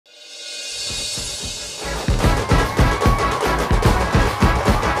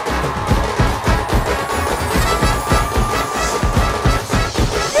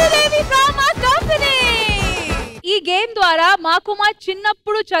మాకు మా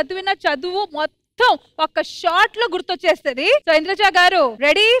చిన్నప్పుడు చదివిన చదువు మొత్తం ఒక షార్ట్ లో గుర్తొచ్చేస్తుంది. సో ఇంద్రజ గారు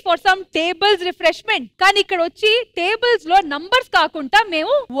ready for some tables refreshment. కానీ ఇక్కడ వచ్చి టేబుల్స్ లో నంబర్స్ కాకుండా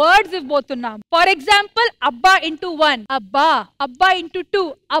మేము వర్డ్స్ ఇవ్వబోతున్నాం. ఫర్ ఎగ్జాంపుల్ అబ్బా ఇంటూ 1 అబ్బా, అబ్బా ఇంటూ 2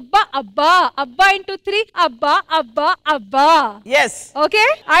 అబ్బా అబ్బా, అబ్బా ఇంటూ 3 అబ్బా అబ్బా అబ్బా. ఓకే,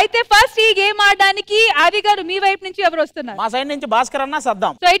 అయితే ఫస్ట్ ఈ గేమ్ ఆడడానికి ఆది గారు మీ వైపు నుంచి ఎవరు వస్తున్నారు? మా సైడ్ నుంచి భాస్కర్ అన్న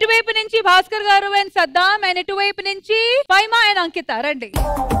సద్దాం. సో ఇటువైపు నుంచి భాస్కర్ గారు అండ్ సద్దాం, అండ్ ఇటువైపు నుంచి ఫైమా అండ్ అంకిత. రండి.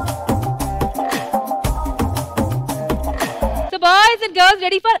 So boys and girls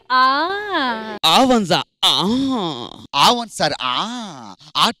ready for Avanza Avan sir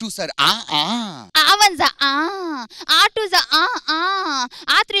A2 sir Avanza A2 za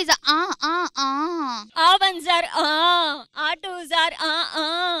A3 za Avan sir A2 sir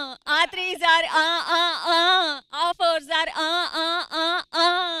A3 sir A4 sir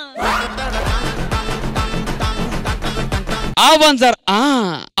Avanza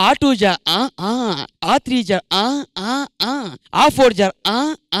A2 ja A3 ja A4 ja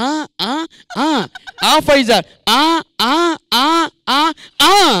A5 ja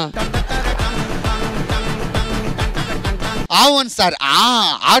A1 sir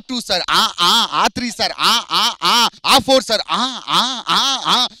A2 sir A3 sir A4 sir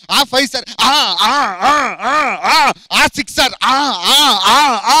A5 sir A6 sir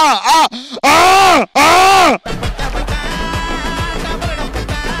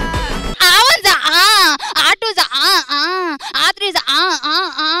Avanza A2 za A3 za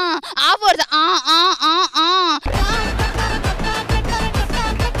A4 za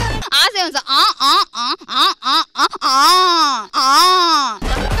A7 za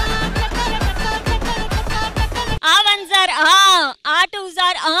Avan sir A2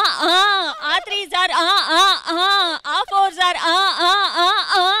 sir A3 sir A4 sir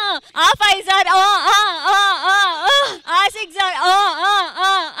A5 sir A6 sir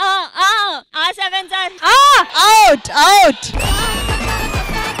A7 sir out.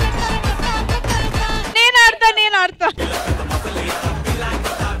 నేను ఆడతా.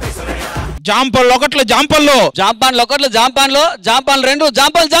 జాంపల్ ఒకట్లు జాంపల్లు జాంపాన్లు ఒకట్లు జాంపాన్లు జాంపాన్లు రెండు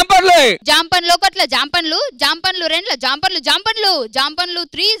జాంపన్లు జాంపన్లు ఒకట్ల జాంపన్లు జాంపన్లు రెండ్ల జాంపన్లు జాంపన్లు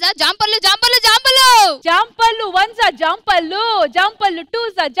 3 జా జాంపన్లు జాంపల్లు 1 జా జాంపల్లు 2 జా జాంపల్లు 3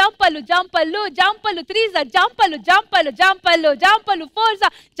 జా జాంపల్లు 4 జా జాంపల్లు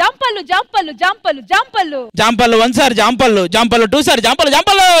జాంపల్లు 1 sir జాంపల్లు 2 sir జాంపల్లు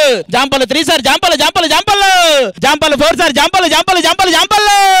 3 sir జాంపల్లు 4 sir జాంపల్లు జాంపల్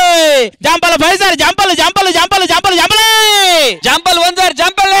 5 sir జాంపల్ 1 sir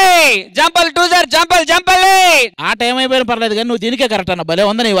జాంపల్ 2 sir జాంపల్ ఆ టైం అయిపోయిన పర్లేదు కానీ నువ్వు దీనికే కరెక్ట్ అన్న. భలే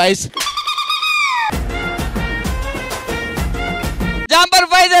ఉంది నీ వాయిస్. జాంపల్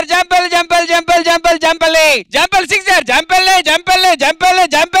 5 సార్ జాంపల్ 6 సార్ జాంపల్ 1 జా జాంపల్ 2 జా జాంపల్ జాంపల్లు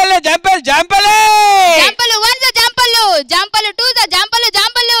 7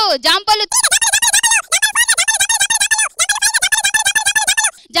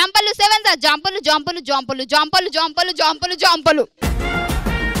 జా జాంపల్లు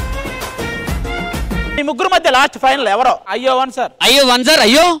ఈ ముగ్గురు మధ్య లాస్ట్ ఫైనల్ ఎవరో? అయ్యో 1 సార్ అయ్యో 1 సార్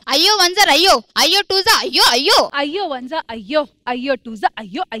అయ్యో 1 సార్ అయ్యో 2 జా అయ్యో 1 జా అయ్యో 2 జా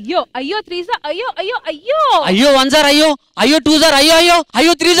అయ్యో 3 జా అయ్యో 1 సార్ అయ్యో 2 సార్ అయ్యో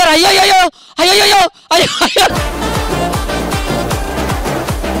 3 సార్ అయ్యో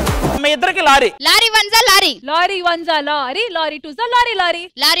మీ ఇద్దరికి లారీ 1 జా లారీ 1 జా లారీ 2 జా లారీ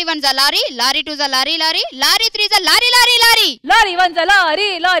 1 జా లారీ 2 జా లారీ 3 జా లారీ 1 జా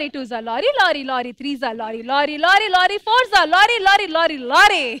లారీ 2 జా లారీ 3 జా లారీ 4 జా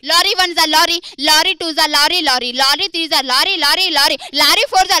లారీ 1 జా లారీ 2 జా లారీ 3 జా లారీ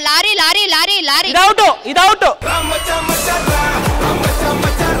 4 జా లారీ ఇది అవుట్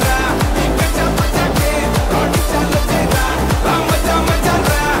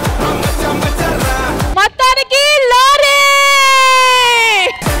మొత్తానికి లారీ.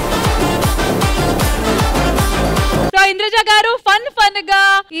 సో ఇంద్రజ గారు ఫన్ గా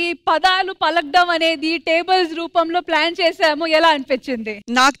ఈ పదాలు పలకడం అనేది టేబుల్స్ రూపంలో ప్లాన్ చేసాము. ఎలా అనిపించింది?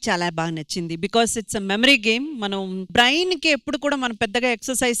 నాకు చాలా బాగా నచ్చింది. Because it's a memory game. మనం బ్రెయిన్ కి ఎప్పుడు కూడా మనం పెద్దగా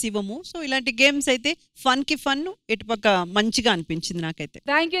ఎక్సర్సైజ్ ఇవ్వము. సో ఇలాంటి గేమ్స్ అయితే ఫన్ కి ఫన్, ఇటుపక్క మంచిగా అనిపించింది నాకైతే.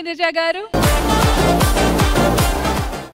 థ్యాంక్ యూ ఇంద్రజ గారు.